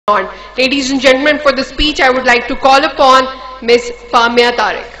Ladies and gentlemen, for the speech I would like to call upon Ms. Famia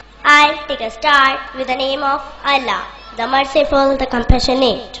Tariq. I take a start with the name of Allah, the Merciful, the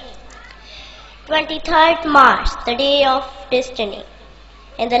Compassionate. 23rd March, the day of destiny.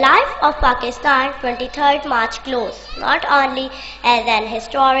 In the life of Pakistan, 23rd March closed not only as an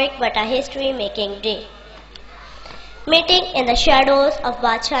historic but a history-making day. Meeting in the shadows of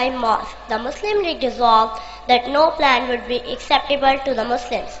Badshah Mosque, the Muslim League resolved that no plan would be acceptable to the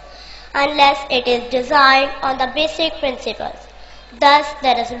Muslims unless it is designed on the basic principles. Thus,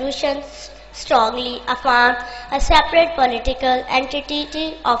 the resolution strongly affirmed a separate political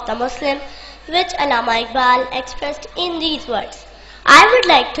entity of the Muslims, which Allama Iqbal expressed in these words: I would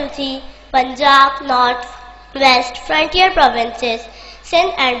like to see Punjab, North, West, frontier provinces,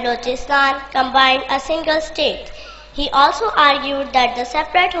 Sindh and Balochistan combined a single state. He also argued that the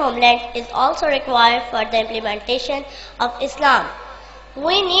separate homeland is also required for the implementation of Islam.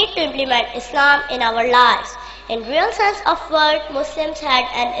 We need to implement Islam in our lives. In real sense of word, Muslims had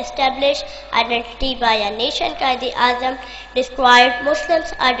an established identity by a nation. Quaid-e-Azam described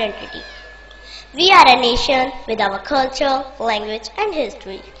Muslims' identity. We are a nation with our culture, language and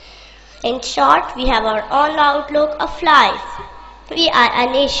history. In short, we have our own outlook of life. We are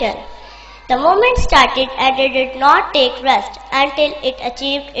a nation. The movement started and it did not take rest until it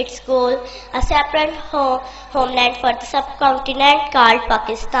achieved its goal, a separate homeland for the subcontinent called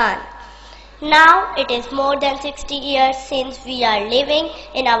Pakistan. Now it is more than 60 years since we are living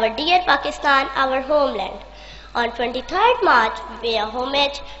in our dear Pakistan, our homeland. On 23rd March, we pay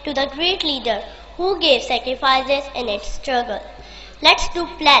homage to the great leader who gave sacrifices in its struggle. Let's do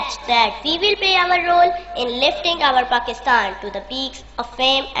pledge that we will play our role in lifting our Pakistan to the peaks of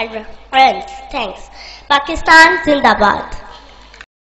fame and reference. Thanks. Pakistan Zindabad.